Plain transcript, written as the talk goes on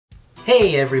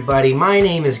Hey everybody, my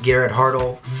name is Garrett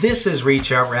Hartle. This is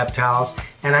Reach Out Reptiles,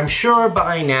 and I'm sure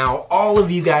by now all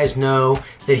of you guys know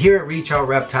that here at Reach Out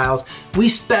Reptiles, we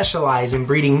specialize in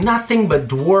breeding nothing but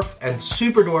dwarf and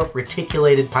super dwarf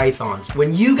reticulated pythons.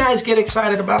 When you guys get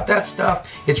excited about that stuff,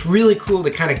 it's really cool to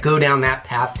kind of go down that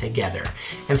path together.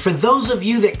 And for those of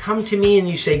you that come to me and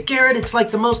you say, Garrett, it's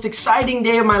like the most exciting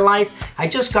day of my life. I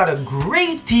just got a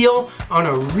great deal on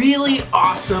a really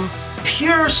awesome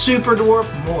pure super dwarf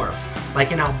morph,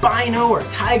 like an albino or a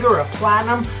tiger or a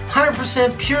platinum,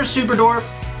 100% pure super dwarf,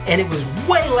 and it was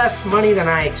way less money than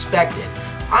I expected.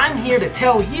 I'm here to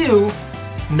tell you,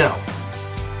 no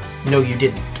you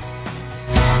didn't.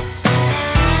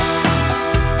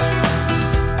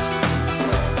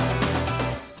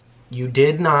 You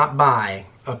did not buy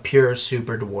a pure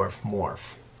super dwarf morph.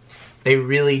 They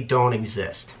really don't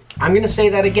exist. I'm gonna say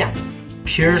that again.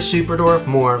 Pure super dwarf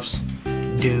morphs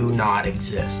do not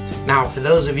exist. Now, for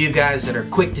those of you guys that are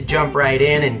quick to jump right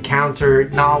in and counter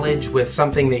knowledge with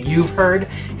something that you've heard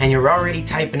and you're already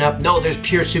typing up, no, there's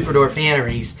pure Super Dwarf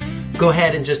Anerys, go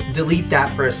ahead and just delete that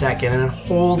for a second and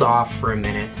hold off for a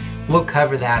minute. We'll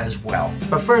cover that as well.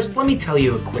 But first, let me tell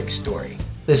you a quick story.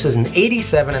 This is an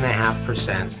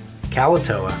 87.5%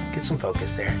 Kalatoa, get some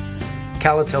focus there,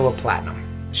 Kalatoa Platinum.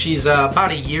 She's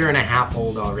about a year and a half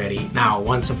old already. Now,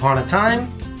 once upon a time,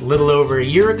 a little over a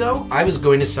year ago, I was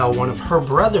going to sell one of her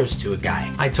brothers to a guy.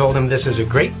 I told him this is a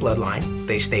great bloodline.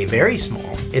 They stay very small.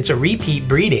 It's a repeat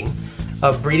breeding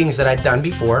of breedings that I'd done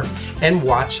before and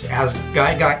watched as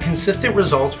guy got consistent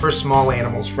results for small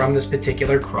animals from this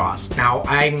particular cross. Now,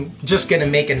 I'm just gonna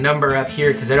make a number up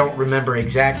here because I don't remember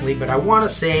exactly, but I wanna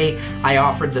say I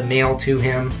offered the male to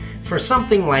him for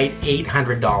something like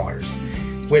 $800.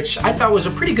 Which I thought was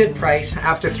a pretty good price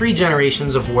after 3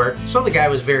 generations of work. So the guy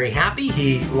was very happy.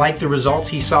 He liked the results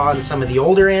he saw in some of the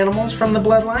older animals from the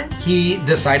bloodline. He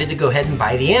decided to go ahead and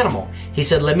buy the animal. He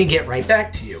said, let me get right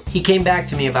back to you. He came back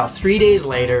to me about 3 days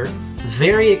later,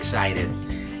 very excited,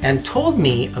 and told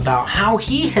me about how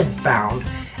he had found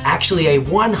actually a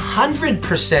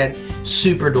 100%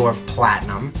 Super Dwarf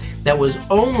Platinum that was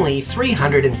only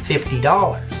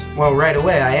 $350. Well, right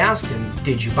away I asked him,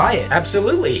 did you buy it?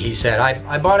 Absolutely, he said.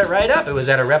 I bought it right up. It was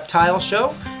at a reptile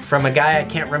show from a guy I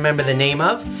can't remember the name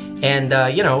of. And,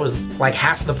 you know, it was like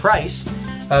half the price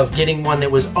of getting one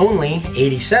that was only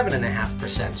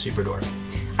 87.5% Super Dwarf.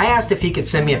 I asked if he could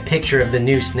send me a picture of the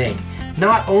new snake.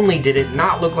 Not only did it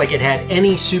not look like it had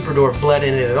any Super Dwarf blood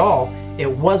in it at all, it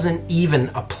wasn't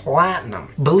even a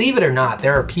platinum. Believe it or not,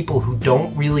 there are people who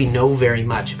don't really know very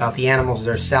much about the animals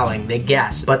they're selling. They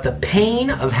guess. But the pain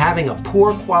of having a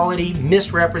poor quality,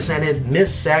 misrepresented,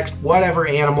 missexed, whatever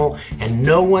animal and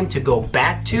no one to go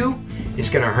back to is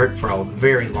gonna hurt for a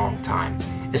very long time.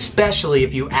 Especially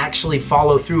if you actually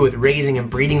follow through with raising and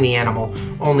breeding the animal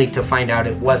only to find out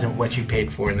it wasn't what you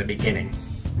paid for in the beginning.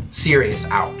 Serious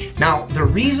ouch. Now, the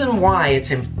reason why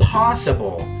it's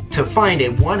impossible to find a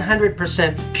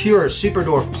 100% pure Super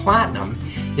Dwarf Platinum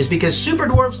is because Super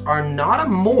Dwarfs are not a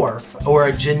morph or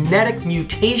a genetic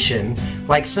mutation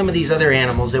like some of these other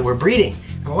animals that we're breeding.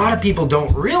 And a lot of people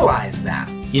don't realize that.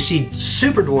 You see,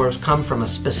 Super Dwarfs come from a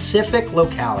specific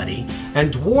locality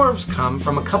and dwarves come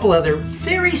from a couple other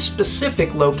very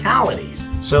specific localities.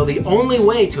 So the only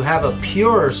way to have a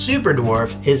pure Super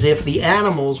Dwarf is if the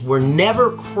animals were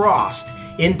never crossed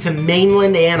into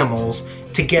mainland animals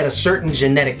to get a certain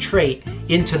genetic trait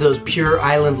into those pure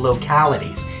island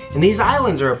localities. And these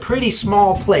islands are a pretty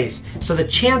small place, so the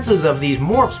chances of these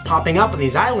morphs popping up in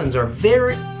these islands are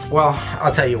very, well,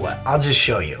 I'll tell you what, I'll just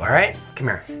show you, all right? Come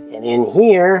here. And in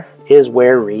here is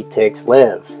where retics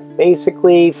live.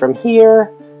 Basically from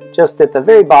here, just at the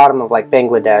very bottom of like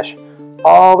Bangladesh,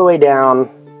 all the way down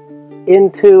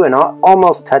into and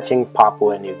almost touching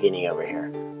Papua New Guinea over here.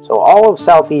 So all of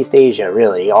Southeast Asia,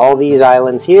 really, all these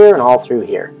islands here and all through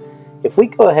here. If we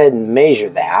go ahead and measure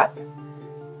that,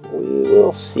 we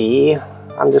will see,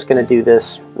 I'm just gonna do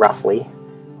this roughly,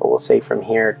 but we'll say from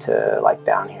here to like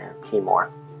down here, Timor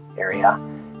area.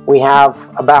 We have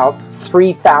about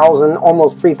 3,000,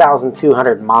 almost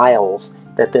 3,200 miles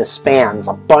that this spans,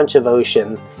 a bunch of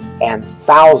ocean and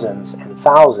thousands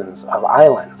of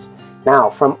islands. Now,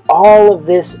 from all of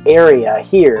this area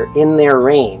here in their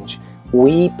range,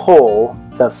 we pull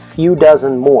the few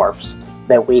dozen morphs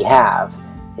that we have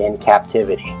in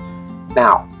captivity.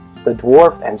 Now, the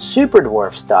dwarf and super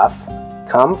dwarf stuff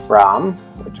come from,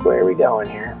 which way are we going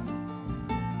here?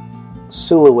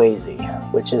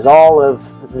 Sulawesi, which is all of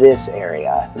this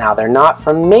area. Now, they're not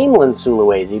from mainland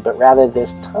Sulawesi, but rather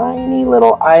this tiny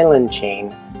little island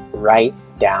chain right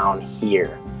down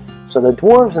here. So the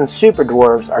dwarves and super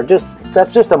dwarves are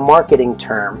that's just a marketing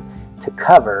term to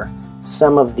cover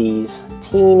some of these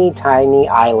teeny tiny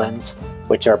islands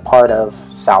which are part of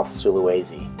South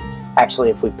Sulawesi. Actually,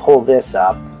 if we pull this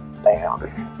up, bam,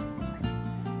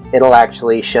 it'll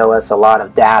actually show us a lot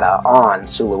of data on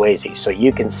Sulawesi. So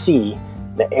you can see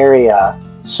the area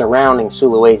surrounding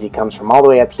Sulawesi comes from all the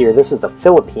way up here. This is the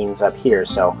Philippines up here.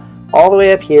 So all the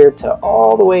way up here to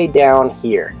all the way down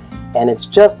here. And it's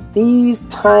just these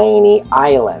tiny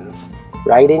islands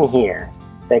right in here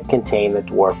that contain the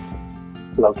dwarf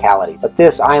locality. But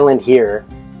this island here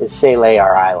is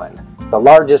Selayar Island, the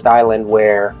largest island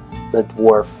where the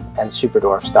dwarf and super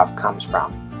dwarf stuff comes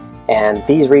from. And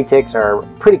these retics are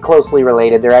pretty closely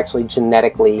related. They're actually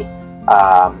genetically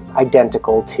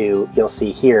identical to, you'll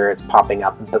see here, it's popping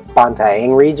up, the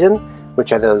Bantaeng region,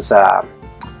 which are those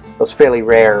fairly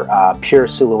rare pure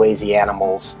Sulawesi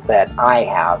animals that I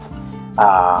have.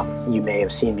 You may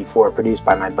have seen before, produced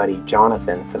by my buddy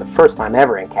Jonathan for the first time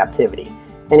ever in captivity.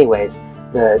 Anyways,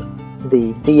 the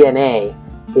DNA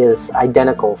is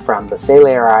identical from the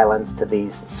Selayar Islands to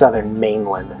these southern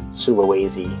mainland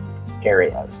Sulawesi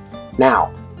areas.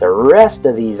 Now, the rest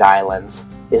of these islands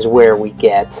is where we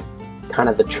get kind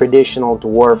of the traditional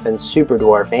dwarf and super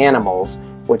dwarf animals,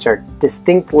 which are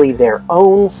distinctly their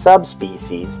own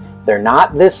subspecies. They're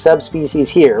not this subspecies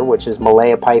here, which is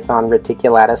Malaya python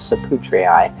reticulatus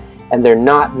saputrii, and they're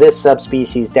not this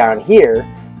subspecies down here,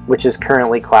 which is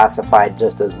currently classified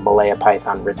just as Malaya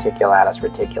python reticulatus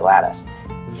reticulatus.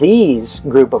 These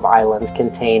group of islands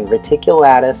contain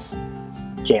Reticulatus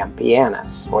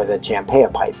jampianus, or the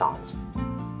Jampea pythons.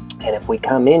 And if we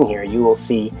come in here, you will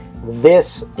see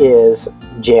this is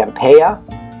Jampea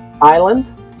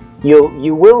Island.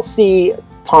 You will see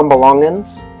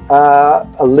tombolongans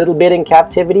a little bit in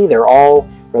captivity. They're all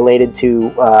related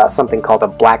to something called a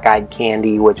black-eyed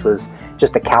candy, which was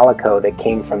just a calico that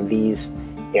came from these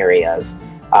areas.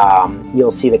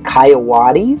 You'll see the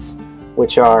Kayawadis,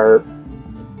 which are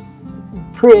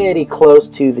pretty close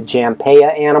to the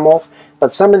Jampea animals,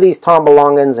 but some of these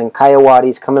tombolongans and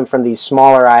Kayawadis coming from these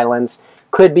smaller islands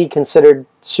could be considered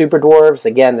super dwarfs.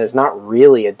 Again, there's not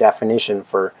really a definition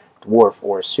for dwarf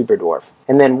or super dwarf.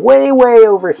 And then way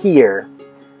over here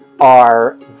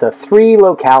are the three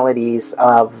localities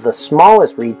of the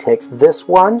smallest retics. This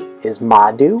one is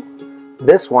Madu,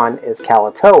 this one is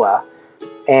Kalatoa,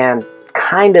 and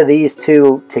kind of these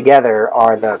two together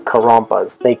are the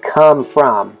Karompas. They come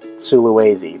from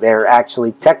Sulawesi. They're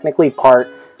actually technically part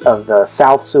of the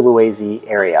South Sulawesi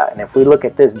area. And if we look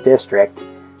at this district,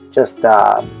 just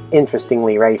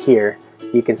interestingly right here,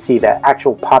 you can see the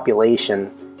actual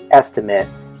population estimate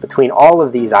between all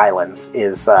of these islands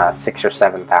is 6,000 or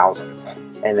 7,000.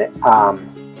 And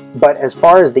but as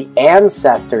far as the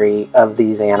ancestry of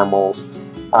these animals,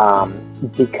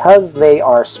 because they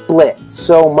are split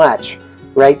so much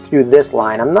right through this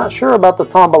line, I'm not sure about the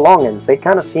tombolongans. They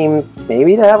kind of seem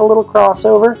maybe to have a little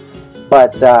crossover,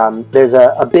 but there's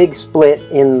a big split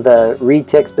in the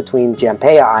retics between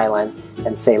Jampea Island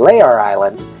and Selayar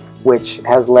Island, which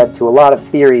has led to a lot of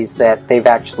theories that they've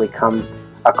actually come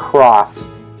across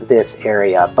this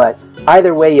area. But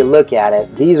either way you look at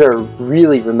it, these are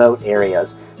really remote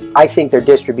areas. I think their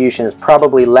distribution is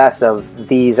probably less of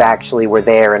these actually were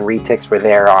there and retics were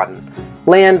there on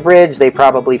land bridge. They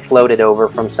probably floated over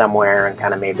from somewhere and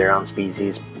kind of made their own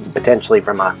species, potentially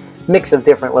from a mix of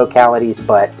different localities,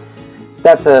 but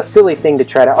that's a silly thing to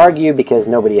try to argue because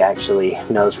nobody actually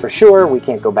knows for sure. We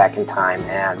can't go back in time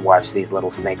and watch these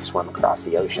little snakes swim across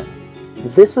the ocean.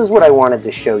 This is what I wanted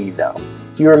to show you though.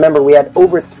 You remember we had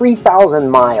over 3,000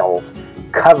 miles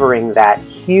covering that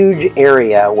huge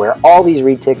area where all these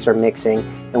retics are mixing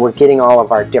and we're getting all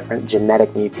of our different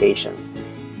genetic mutations.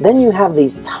 Then you have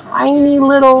these tiny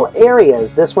little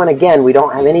areas. This one again, we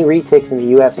don't have any retics in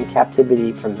the US in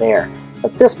captivity from there.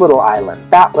 But this little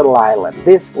island, that little island,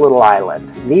 this little island,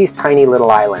 these tiny little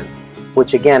islands,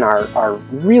 which again are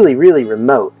really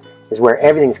remote, is where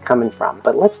everything's coming from.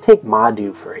 But let's take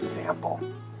Madu for example.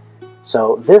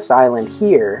 So this island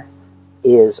here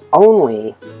is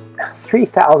only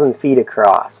 3,000 feet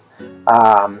across.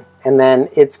 And then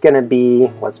it's going to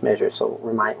be, let's measure, so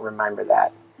remember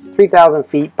that. 3,000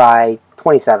 feet by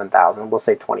 27,000, we'll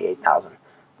say 28,000.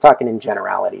 Talking in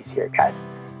generalities here, guys.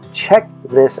 Check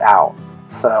this out.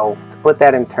 So to put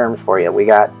that in terms for you, we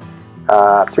got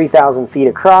 3,000 feet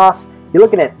across. You're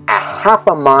looking at a half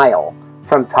a mile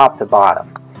from top to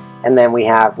bottom. And then we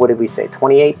have, what did we say,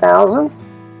 28,000?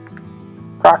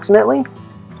 Approximately.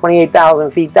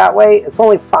 28,000 feet that way. It's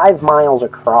only 5 miles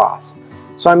across.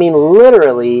 So I mean,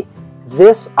 literally,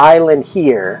 this island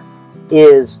here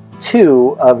is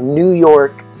 2 of New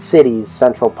York City's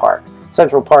Central Park.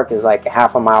 Central Park is like a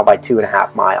half a mile by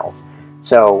 2.5 miles.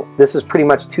 So this is pretty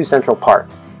much 2 central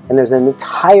parks. And there's an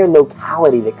entire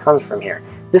locality that comes from here.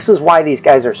 This is why these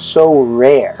guys are so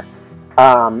rare.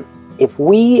 If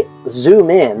we zoom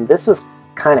in, this is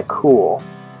kind of cool.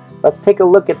 Let's take a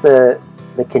look at the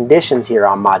conditions here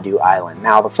on Madu Island.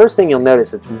 Now, the first thing you'll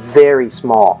notice, it's very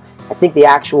small. I think the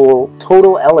actual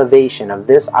total elevation of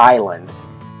this island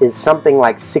is something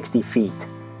like 60 feet.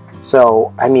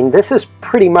 So, I mean, this is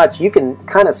pretty much, you can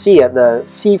kind of see at the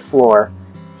seafloor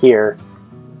here,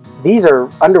 these are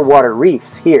underwater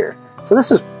reefs here. So this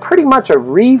is pretty much a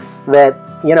reef that,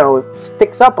 you know,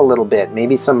 sticks up a little bit.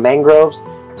 Maybe some mangroves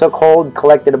took hold,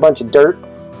 collected a bunch of dirt,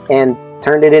 and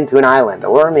turned it into an island.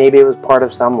 Or maybe it was part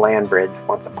of some land bridge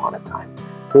once upon a time.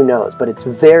 Who knows? But it's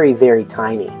very, very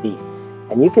tiny.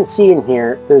 And you can see in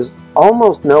here, there's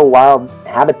almost no wild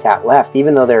habitat left,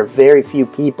 even though there are very few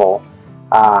people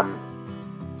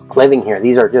living here.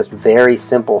 These are just very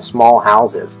simple, small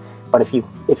houses. But if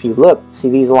you look, see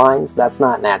these lines? That's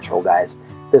not natural, guys.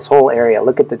 This whole area,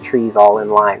 look at the trees all in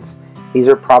lines. These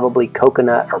are probably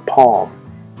coconut or palm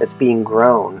that's being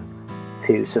grown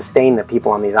to sustain the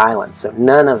people on these islands. So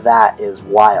none of that is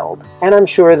wild. And I'm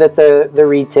sure that the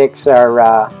retics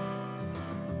are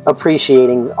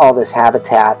appreciating all this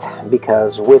habitat,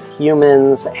 because with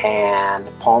humans and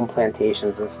palm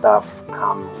plantations and stuff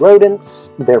come rodents.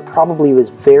 There probably was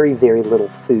very, very little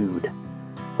food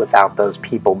without those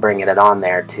people bringing it on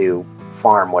there to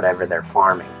farm whatever they're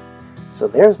farming. So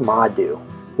there's Madu.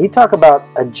 You talk about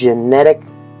a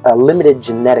limited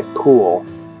genetic pool.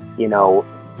 You know,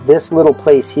 this little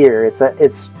place here,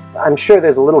 I'm sure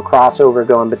there's a little crossover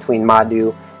going between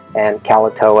Madu and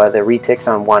Kalatoa. The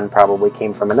retics on one probably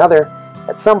came from another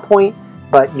at some point,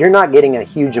 but you're not getting a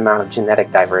huge amount of genetic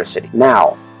diversity.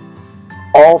 Now,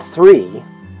 all 3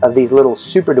 of these little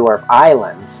super dwarf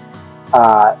islands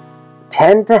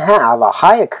tend to have a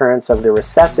high occurrence of the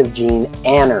recessive gene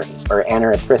Anery, or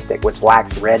Anerytheristic, which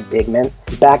lacks red pigment.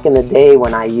 Back in the day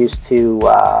when I used to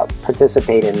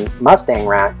participate in Mustang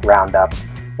roundups,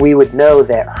 we would know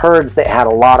that herds that had a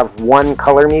lot of one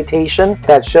color mutation,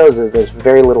 that shows us there's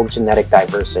very little genetic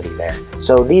diversity there.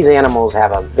 So these animals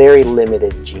have a very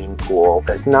limited gene pool.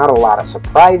 There's not a lot of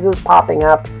surprises popping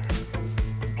up,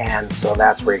 and so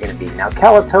that's where you're going to be. Now,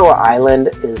 Kalatoa Island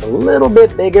is a little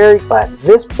bit bigger, but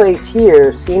this place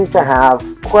here seems to have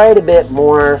quite a bit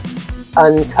more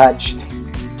untouched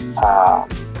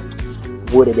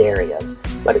wooded areas.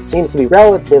 But it seems to be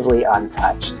relatively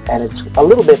untouched, and it's a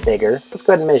little bit bigger. Let's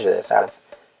go ahead and measure this out of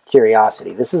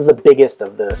curiosity. This is the biggest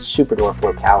of the super dwarf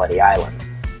locality islands,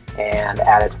 and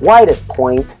at its widest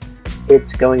point,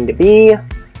 it's going to be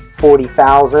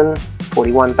 41,000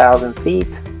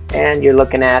 feet, and you're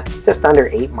looking at just under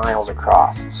 8 miles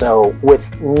across. So with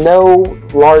no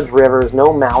large rivers,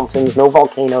 no mountains, no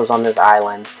volcanoes on this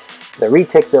island, the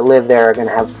retics that live there are going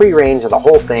to have free range of the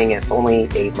whole thing. It's only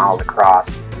 8 miles across.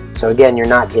 So again, you're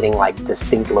not getting like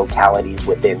distinct localities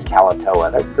within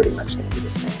Kalatoa. They're pretty much going to be the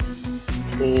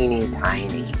same. Teeny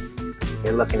tiny.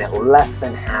 You're looking at less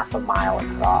than half a mile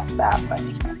across that way.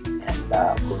 And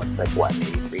it looks like what,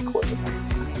 maybe 3/4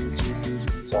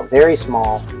 miles. So very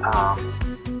small.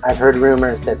 I've heard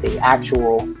rumors that the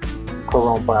actual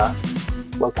Karumpa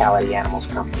locality animals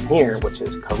come from here, which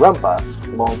is Karumpa,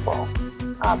 Lompo.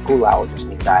 Pulau just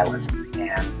means island.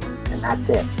 And that's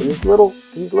it. These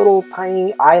little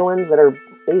tiny islands that are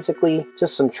basically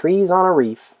just some trees on a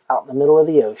reef out in the middle of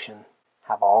the ocean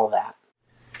have all that.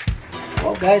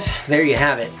 Well, guys, there you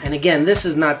have it. And again, this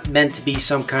is not meant to be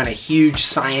some kind of huge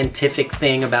scientific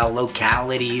thing about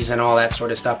localities and all that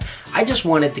sort of stuff. I just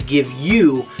wanted to give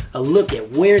you a look at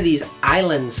where these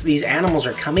islands, these animals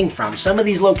are coming from. Some of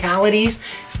these localities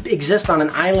exist on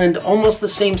an island almost the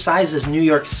same size as New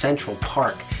York's Central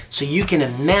Park. So you can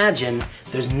imagine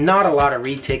there's not a lot of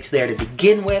retics there to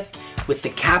begin with the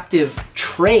captive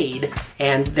trade,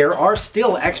 and there are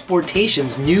still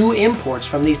exportations, new imports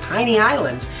from these tiny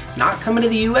islands, not coming to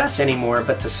the US anymore,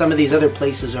 but to some of these other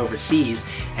places overseas.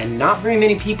 And not very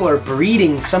many people are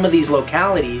breeding some of these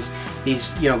localities,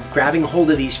 these, you know, grabbing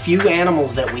hold of these few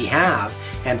animals that we have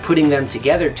and putting them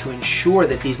together to ensure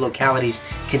that these localities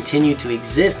continue to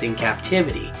exist in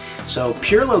captivity. So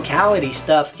pure locality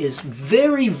stuff is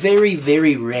very, very,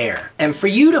 very rare. And for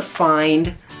you to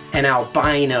find an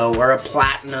albino or a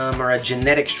platinum or a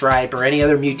genetic stripe or any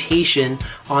other mutation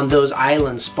on those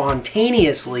islands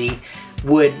spontaneously,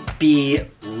 would be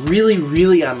really,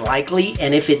 really unlikely,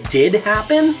 and if it did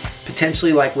happen,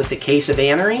 potentially like with the case of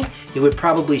Anery, it would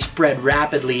probably spread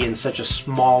rapidly in such a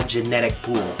small genetic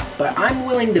pool. But I'm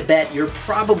willing to bet you're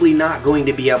probably not going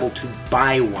to be able to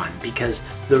buy one, because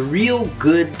the real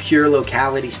good pure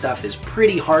locality stuff is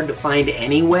pretty hard to find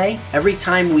anyway. Every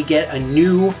time we get a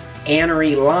new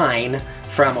Anery line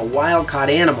from a wild-caught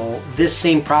animal, this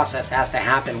same process has to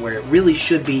happen where it really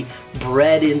should be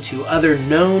bred into other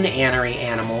known Anery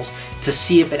animals to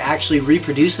see if it actually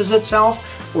reproduces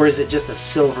itself, or is it just a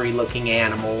silvery-looking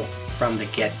animal from the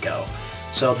get-go.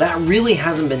 So that really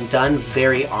hasn't been done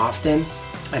very often,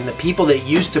 and the people that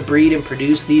used to breed and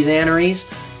produce these Anerys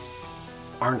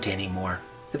aren't anymore.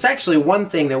 It's actually one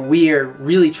thing that we are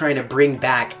really trying to bring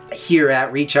back here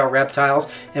at Reach Out Reptiles,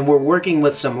 and we're working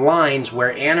with some lines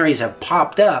where Anerys have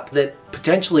popped up that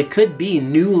potentially could be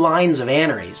new lines of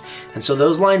Anerys. And so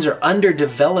those lines are under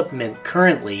development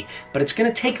currently, but it's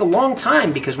going to take a long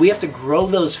time because we have to grow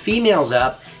those females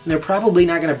up, and they're probably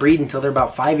not going to breed until they're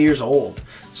about 5 years old.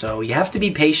 So you have to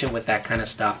be patient with that kind of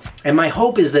stuff. And my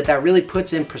hope is that that really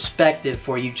puts in perspective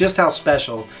for you just how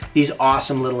special these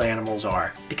awesome little animals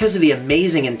are, because of the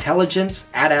amazing intelligence,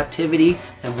 adaptivity,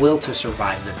 and will to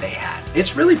survive that they had.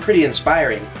 It's really pretty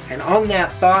inspiring. And on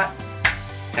that thought,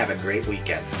 have a great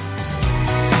weekend.